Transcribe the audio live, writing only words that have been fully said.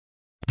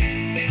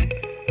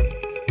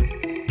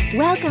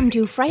Welcome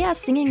to Freya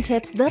Singing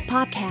Tips, the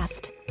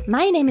podcast.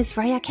 My name is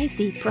Freya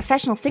Casey,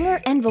 professional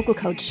singer and vocal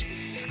coach.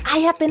 I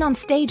have been on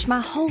stage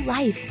my whole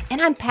life, and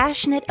I'm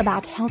passionate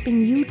about helping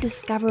you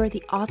discover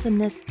the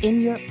awesomeness in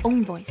your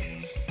own voice.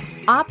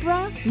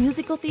 Opera,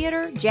 musical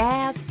theater,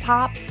 jazz,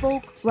 pop,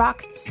 folk,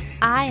 rock,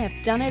 I have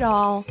done it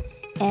all.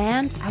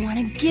 And I want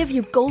to give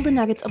you golden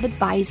nuggets of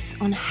advice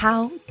on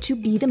how to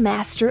be the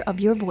master of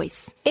your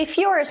voice. If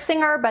you're a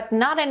singer but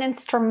not an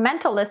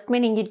instrumentalist,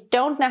 meaning you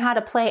don't know how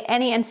to play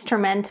any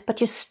instrument,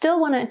 but you still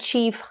want to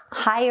achieve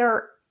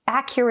higher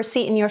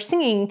accuracy in your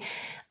singing,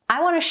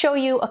 I want to show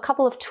you a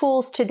couple of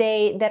tools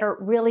today that are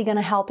really going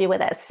to help you with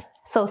this.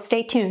 So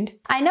stay tuned.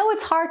 I know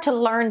it's hard to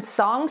learn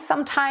songs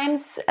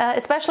sometimes,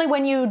 especially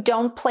when you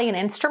don't play an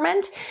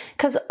instrument,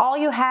 because all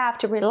you have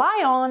to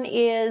rely on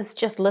is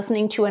just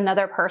listening to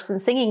another person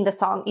singing the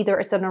song. Either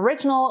it's an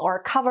original or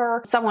a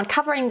cover, someone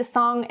covering the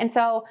song. And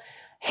so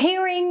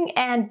hearing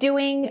and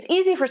doing, it's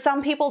easy for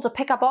some people to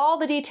pick up all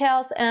the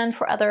details, and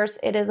for others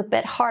it is a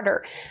bit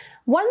harder.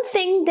 One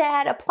thing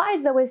that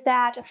applies though is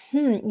that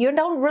you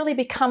don't really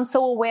become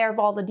so aware of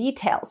all the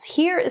details.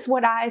 Here is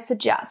what I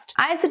suggest.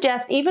 I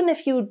suggest even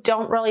if you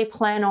don't really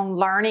plan on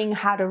learning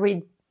how to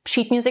read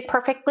sheet music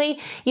perfectly,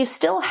 you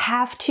still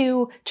have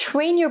to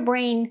train your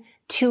brain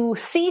to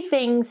see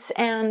things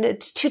and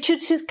to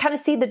kind of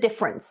see the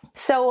difference.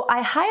 So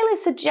I highly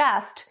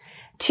suggest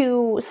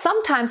to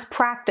sometimes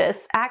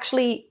practice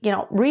actually,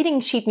 reading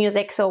sheet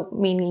music. So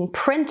meaning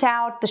print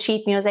out the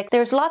sheet music.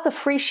 There's lots of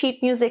free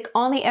sheet music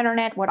on the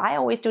internet. What I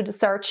always do to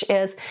search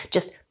is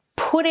just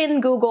put in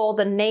Google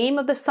the name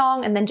of the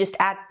song and then just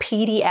add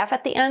PDF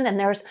at the end. And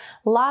there's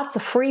lots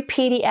of free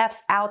PDFs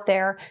out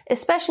there,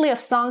 especially of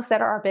songs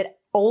that are a bit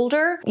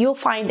older. You'll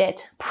find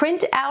it.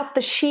 Print out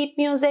the sheet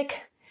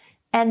music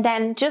and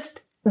then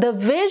just the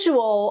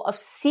visual of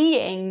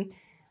seeing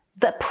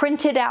the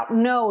printed out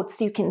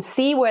notes. You can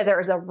see where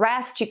there's a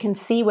rest. You can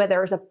see where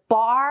there's a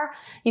bar.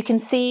 You can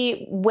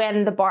see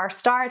when the bar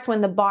starts,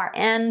 when the bar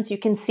ends. You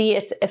can see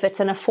if it's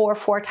in a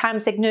 4/4 time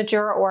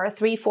signature or a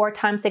 3/4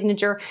 time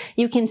signature.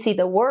 You can see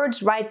the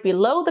words right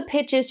below the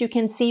pitches. You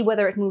can see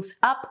whether it moves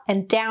up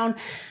and down.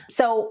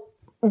 So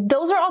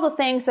those are all the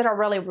things that are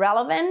really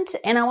relevant,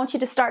 and I want you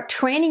to start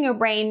training your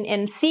brain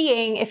in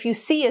seeing. If you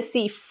see a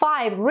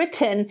C5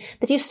 written,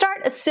 that you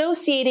start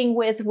associating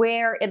with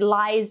where it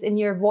lies in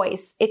your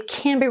voice. It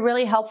can be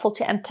really helpful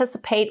to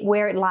anticipate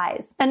where it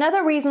lies.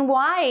 Another reason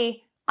why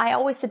I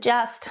always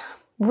suggest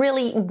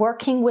really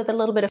working with a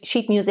little bit of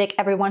sheet music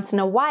every once in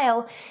a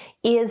while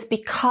is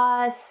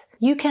because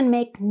you can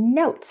make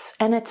notes,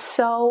 and it's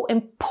so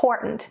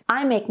important.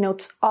 I make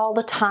notes all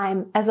the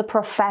time. As a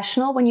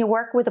professional, when you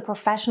work with a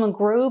professional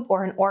group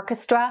or an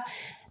orchestra,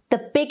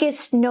 the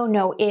biggest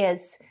no-no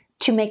is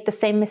to make the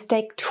same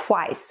mistake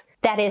twice.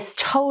 That is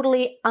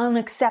totally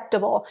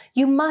unacceptable.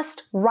 You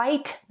must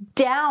write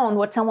down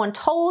what someone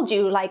told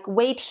you, like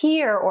wait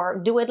here, or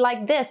do it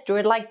like this, do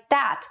it like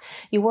that.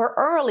 You were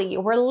early,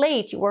 you were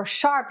late, you were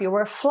sharp, you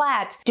were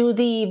flat. Do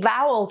the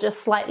vowel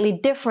just slightly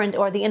different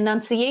or the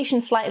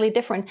enunciation slightly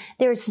different.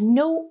 There's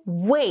no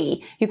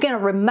way you're gonna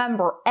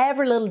remember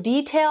every little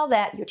detail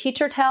that your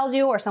teacher tells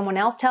you or someone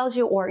else tells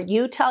you or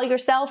you tell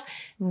yourself.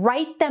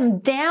 Write them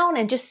down,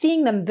 and just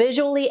seeing them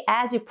visually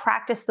as you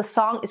practice the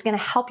song is gonna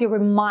help you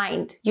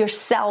remind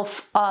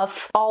yourself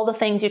of all the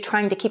things you're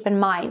trying to keep in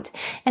mind.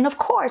 And of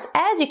course,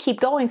 as you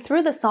keep going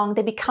through the song,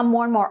 they become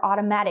more and more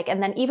automatic.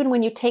 And then even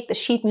when you take the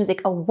sheet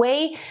music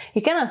away,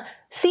 you're gonna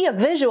see a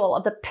visual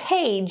of the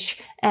page,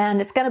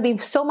 and it's gonna be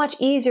so much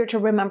easier to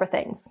remember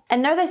things.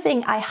 Another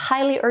thing I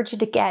highly urge you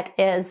to get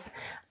is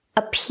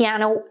a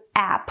piano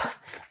app.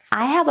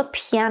 I have a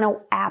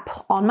piano app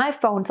on my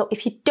phone. So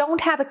if you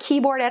don't have a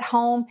keyboard at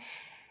home,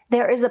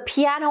 there is a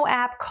piano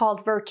app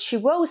called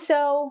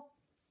Virtuoso.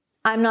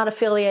 I'm not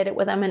affiliated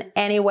with them in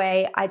any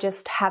way. I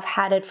just have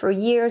had it for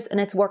years and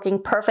it's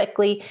working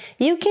perfectly.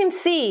 You can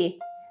see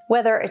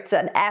whether it's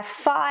an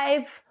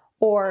F5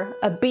 or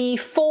a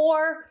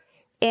B4,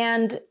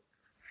 and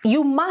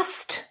you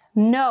must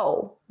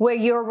know where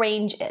your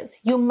range is.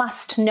 You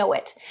must know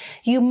it.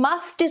 You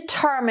must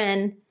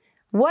determine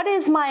what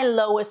is my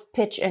lowest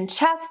pitch and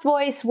chest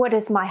voice? What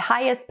is my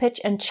highest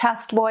pitch and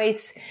chest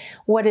voice?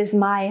 What is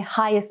my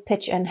highest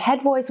pitch and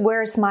head voice?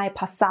 Where's my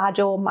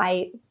passaggio,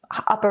 my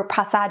upper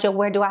passaggio?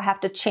 Where do I have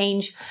to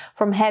change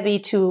from heavy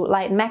to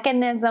light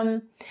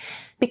mechanism?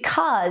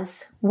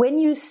 Because when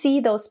you see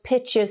those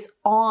pitches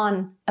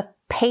on a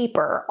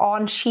paper,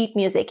 on sheet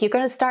music, you're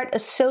going to start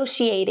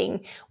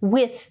associating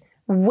with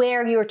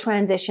where your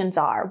transitions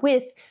are,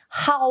 with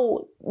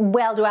how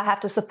well do I have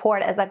to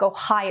support as I go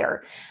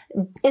higher?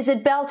 Is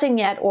it belting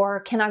yet,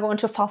 or can I go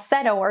into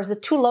falsetto, or is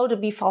it too low to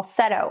be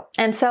falsetto?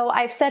 And so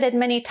I've said it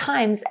many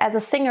times, as a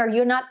singer,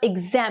 you're not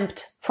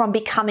exempt from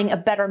becoming a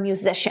better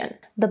musician.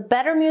 The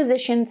better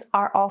musicians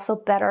are also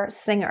better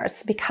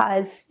singers,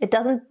 because it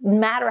doesn't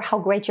matter how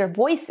great your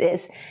voice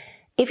is.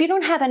 If you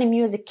don't have any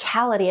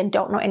musicality and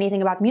don't know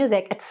anything about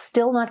music, it's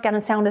still not going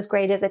to sound as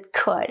great as it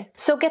could.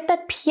 So get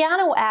that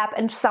piano app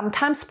and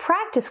sometimes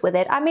practice with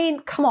it. I mean,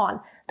 come on.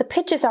 the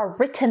pitches are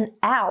written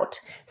out.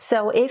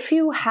 So if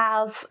you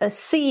have a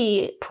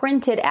C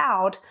printed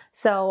out,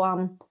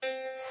 so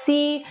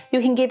C, you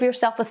can give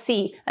yourself a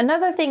C.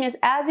 Another thing is,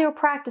 as you're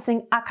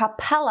practicing a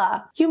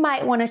cappella, you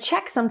might want to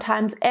check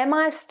sometimes, am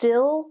I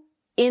still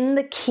in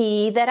the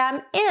key that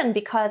I'm in?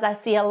 Because I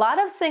see a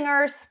lot of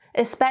singers,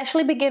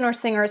 especially beginner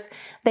singers,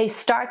 they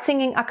start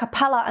singing a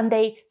cappella and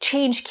they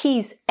change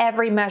keys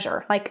every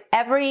measure. Like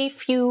every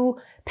few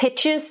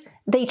pitches,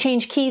 they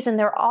change keys and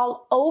they're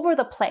all over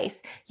the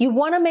place. You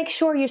want to make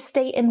sure you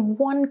stay in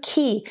one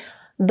key.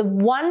 The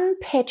one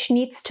pitch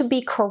needs to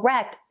be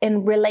correct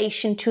in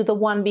relation to the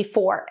one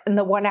before and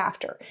the one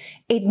after.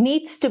 It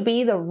needs to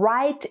be the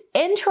right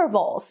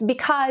intervals,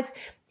 because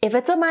if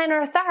it's a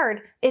minor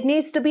third, it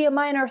needs to be a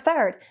minor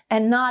third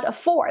and not a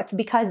fourth,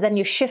 because then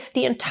you shift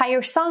the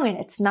entire song and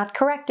it's not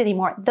correct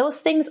anymore. Those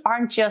things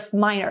aren't just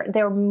minor.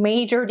 They're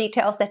major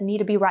details that need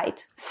to be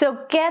right. So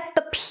get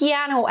the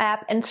piano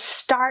app and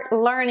start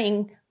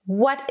learning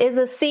what is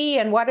a C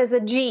and what is a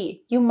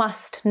G. You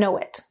must know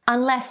it.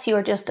 Unless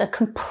you're just a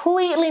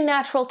completely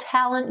natural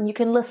talent and you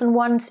can listen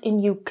once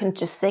and you can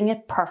just sing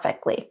it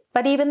perfectly.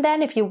 But even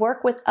then, if you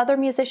work with other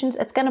musicians,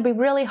 it's going to be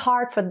really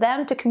hard for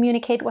them to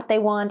communicate what they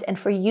want and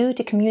for you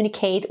to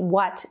communicate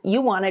what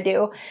you want to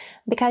do,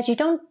 because you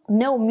don't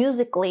know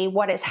musically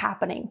what is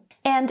happening.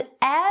 And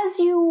as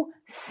you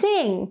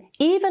sing,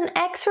 even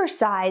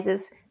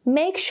exercises,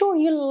 make sure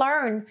you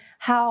learn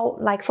how,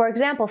 like for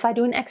example, if I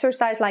do an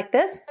exercise like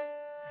this,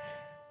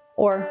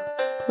 or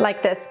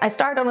like this, I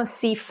start on a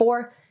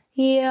C4,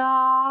 yeah.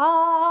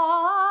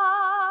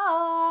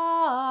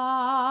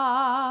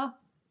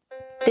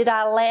 Did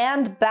I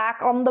land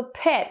back on the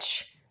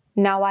pitch?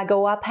 Now I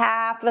go up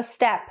half a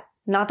step,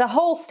 not a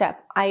whole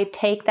step. I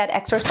take that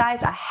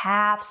exercise a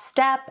half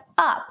step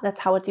up. That's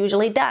how it's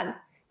usually done,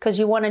 because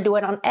you want to do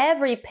it on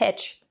every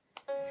pitch.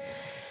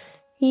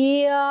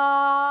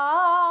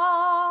 Yeah.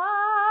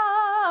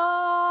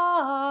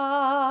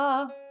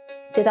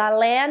 Did I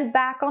land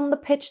back on the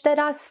pitch that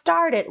I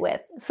started with?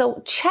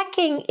 So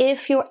checking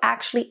if you're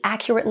actually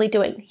accurately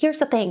doing. Here's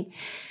the thing.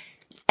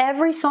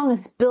 Every song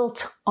is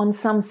built on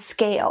some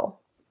scale.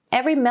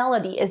 Every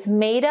melody is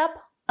made up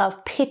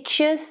of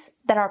pitches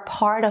that are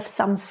part of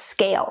some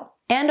scale.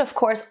 And of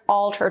course,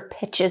 altered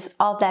pitches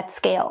of that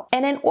scale.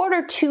 And in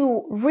order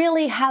to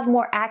really have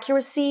more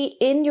accuracy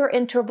in your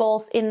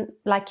intervals, in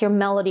like your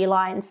melody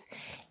lines,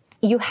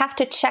 you have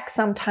to check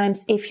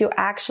sometimes if you're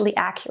actually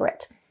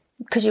accurate.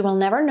 Because you will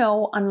never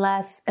know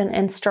unless an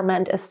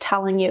instrument is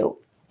telling you,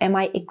 am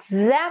I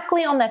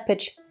exactly on that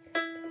pitch?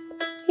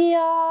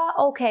 Yeah,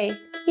 okay,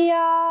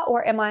 yeah,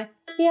 or am I,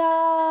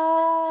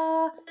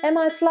 yeah, am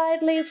I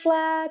slightly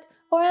flat,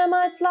 or am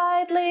I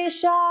slightly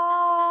sharp?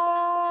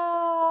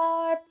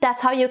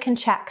 That's how you can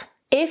check.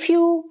 If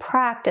you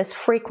practice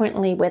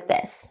frequently with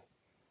this,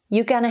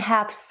 you're gonna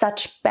have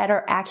such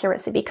better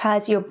accuracy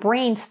because your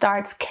brain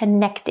starts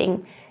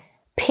connecting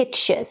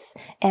pitches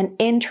and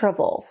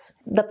intervals.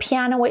 The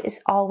piano is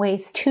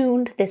always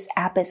tuned. This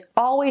app is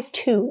always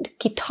tuned.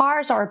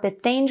 Guitars are a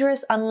bit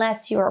dangerous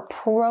unless you're a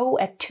pro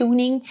at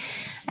tuning.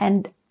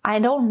 And I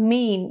don't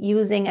mean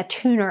using a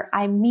tuner.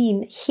 I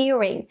mean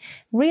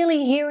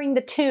really hearing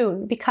the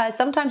tune, because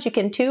sometimes you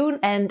can tune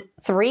and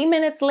 3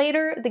 minutes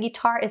later, the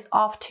guitar is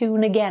off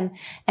tune again.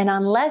 And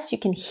unless you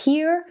can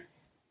hear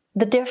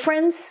the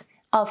difference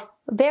of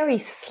very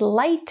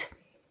slight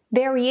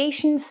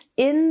variations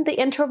in the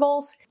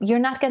intervals, you're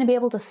not going to be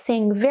able to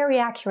sing very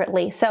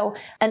accurately. So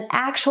an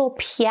actual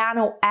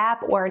piano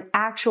app or an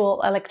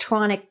actual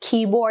electronic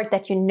keyboard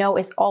that you know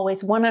is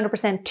always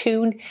 100%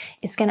 tuned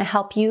is going to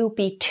help you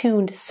be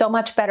tuned so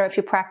much better if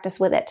you practice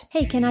with it.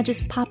 Hey, can I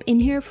just pop in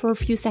here for a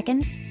few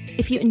seconds?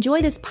 If you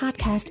enjoy this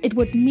podcast, it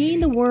would mean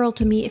the world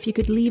to me if you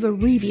could leave a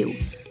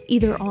review,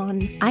 either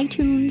on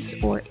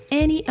iTunes or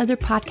any other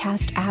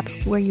podcast app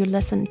where you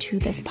listen to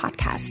this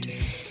podcast.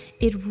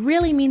 It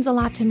really means a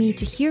lot to me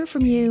to hear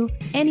from you.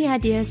 Any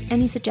ideas,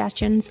 any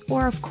suggestions,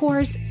 or of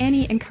course,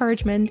 any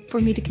encouragement for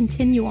me to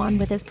continue on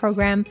with this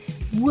program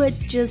would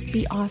just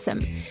be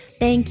awesome.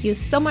 Thank you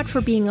so much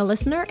for being a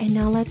listener. And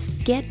now let's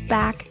get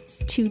back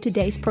to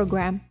today's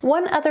program.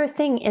 One other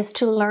thing is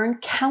to learn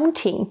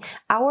counting.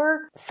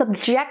 Our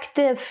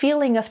subjective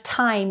feeling of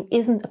time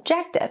isn't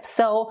objective.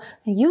 So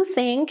you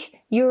think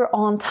you're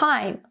on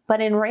time,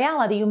 but in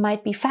reality, you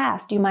might be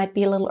fast. You might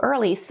be a little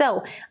early.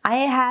 So I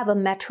have a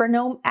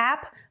metronome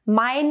app.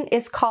 Mine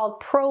is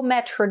called Pro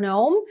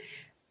Metronome.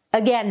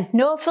 Again,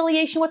 no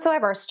affiliation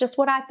whatsoever. It's just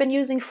what I've been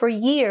using for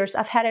years.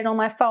 I've had it on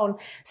my phone.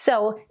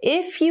 So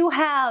if you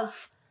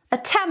have a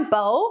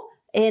tempo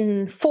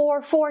in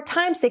 4/4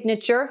 time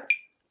signature,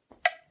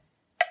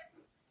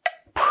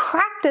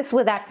 practice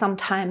with that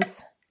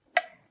sometimes.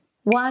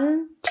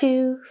 1,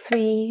 2,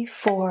 3,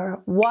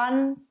 4.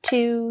 1,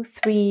 2,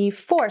 3,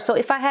 4. So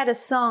if I had a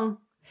song,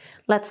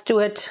 let's do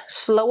it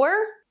slower.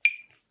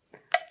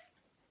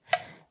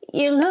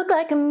 You look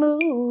like a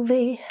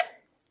movie.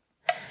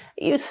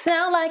 You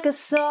sound like a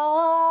song.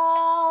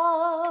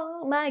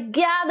 My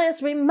God,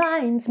 this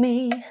reminds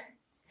me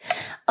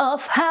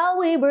of how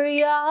we were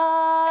young.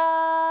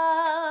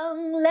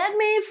 Let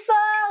me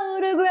find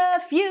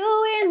photograph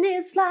you in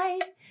this light.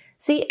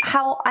 See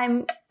how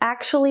I'm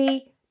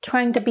actually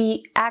trying to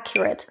be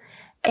accurate.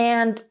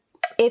 And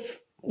if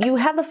you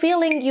have a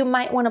feeling you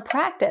might want to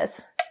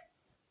practice,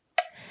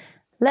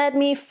 let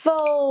me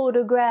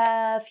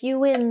photograph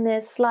you in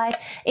this light,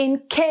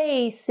 in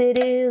case it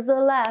is the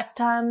last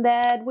time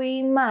that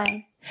we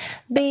might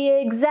be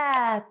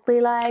exactly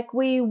like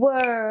we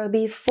were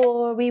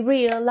before we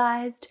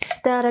realized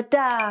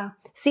da-da-da.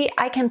 See,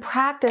 I can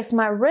practice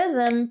my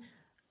rhythm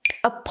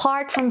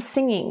apart from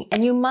singing,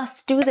 and you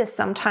must do this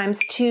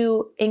sometimes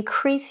to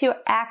increase your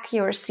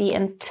accuracy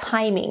and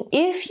timing.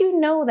 If you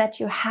know that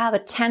you have a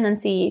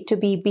tendency to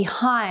be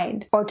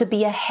behind or to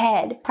be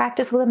ahead,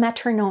 practice with a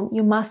metronome.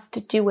 You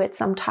must do it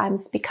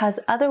sometimes, because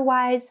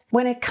otherwise,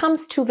 when it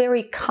comes to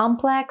very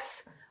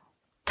complex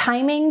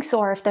timings,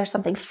 or if there's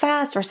something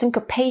fast or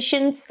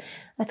syncopations,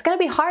 it's going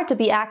to be hard to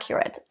be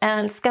accurate,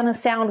 and it's going to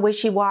sound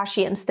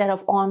wishy-washy instead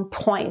of on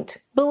point.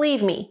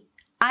 Believe me,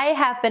 I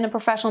have been a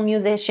professional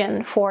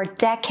musician for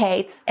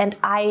decades, and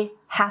I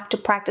have to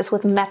practice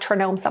with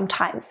metronome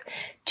sometimes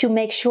to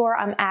make sure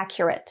I'm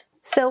accurate.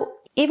 So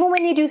even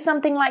when you do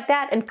something like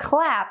that and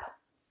clap,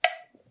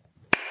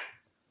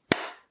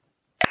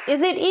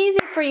 is it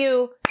easy for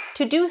you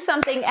to do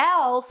something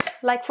else,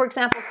 like for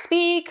example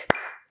speak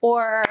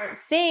or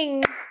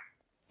sing,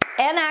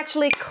 and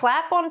actually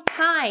clap on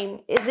time?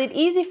 Is it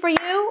easy for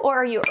you, or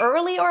are you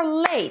early or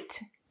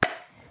late?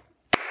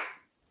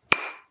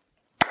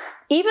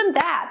 Even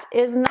that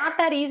is not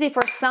that easy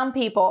for some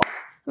people.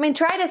 I mean,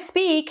 try to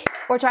speak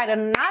or try to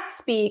not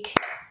speak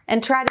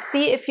and try to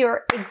see if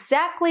you're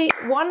exactly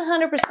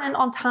 100%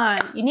 on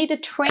time. You need to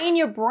train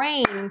your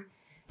brain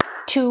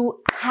to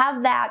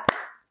have that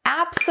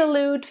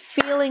absolute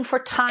feeling for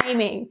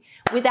timing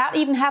without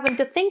even having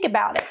to think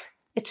about it.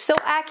 It's so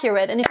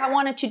accurate. And if I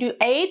wanted to do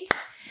eighth,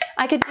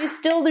 I could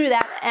still do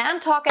that and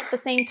talk at the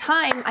same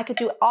time. I could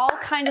do all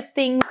kinds of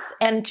things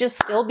and just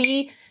still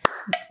be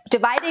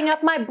dividing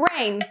up my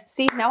brain.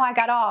 See, now I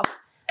got off.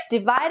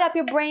 Divide up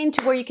your brain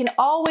to where you can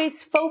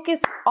always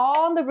focus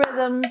on the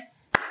rhythm.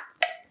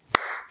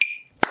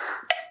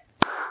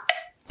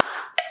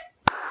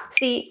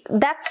 See,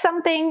 that's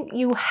something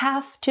you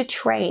have to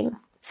train.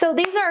 So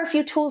these are a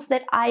few tools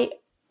that I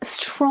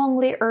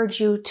strongly urge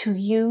you to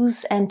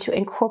use and to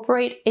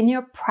incorporate in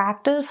your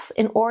practice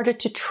in order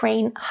to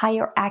train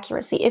higher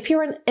accuracy. If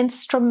you're an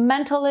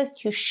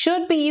instrumentalist, you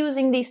should be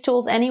using these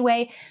tools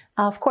anyway.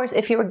 Of course,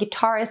 if you're a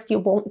guitarist, you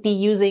won't be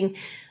using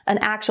an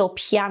actual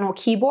piano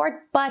keyboard,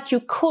 but you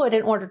could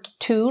in order to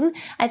tune.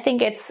 I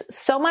think it's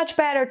so much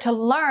better to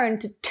learn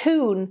to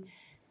tune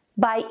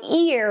by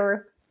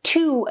ear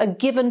to a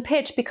given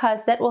pitch,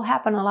 because that will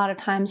happen a lot of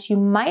times. You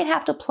might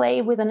have to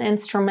play with an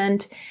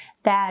instrument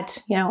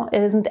that,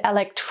 it isn't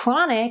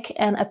electronic,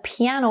 and a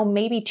piano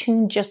may be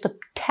tuned just a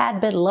tad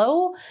bit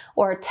low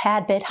or a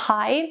tad bit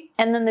high,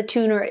 and then the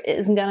tuner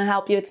isn't going to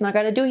help you. It's not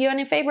going to do you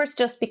any favors,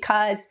 just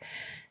because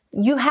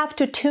you have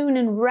to tune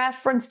in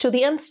reference to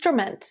the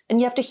instrument, and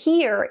you have to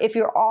hear if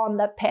you're on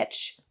the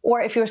pitch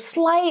or if you're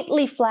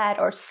slightly flat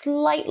or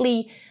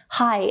slightly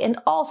high. And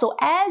also,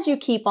 as you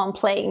keep on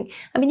playing,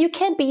 you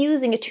can't be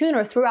using a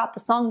tuner throughout the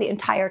song the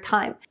entire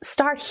time.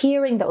 Start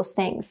hearing those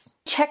things.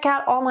 Check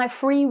out all my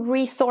free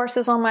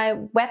resources on my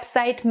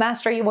website,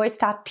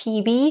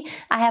 masteryourvoice.tv.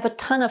 I have a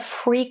ton of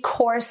free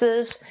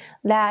courses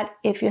that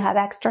if you have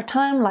extra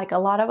time, like a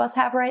lot of us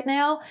have right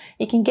now,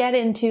 you can get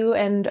into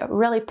and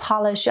really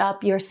polish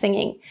up your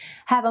singing.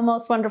 Have a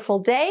most wonderful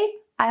day.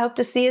 I hope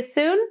to see you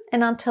soon.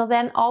 And until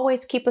then,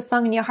 always keep a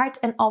song in your heart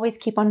and always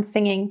keep on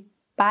singing.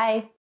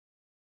 Bye.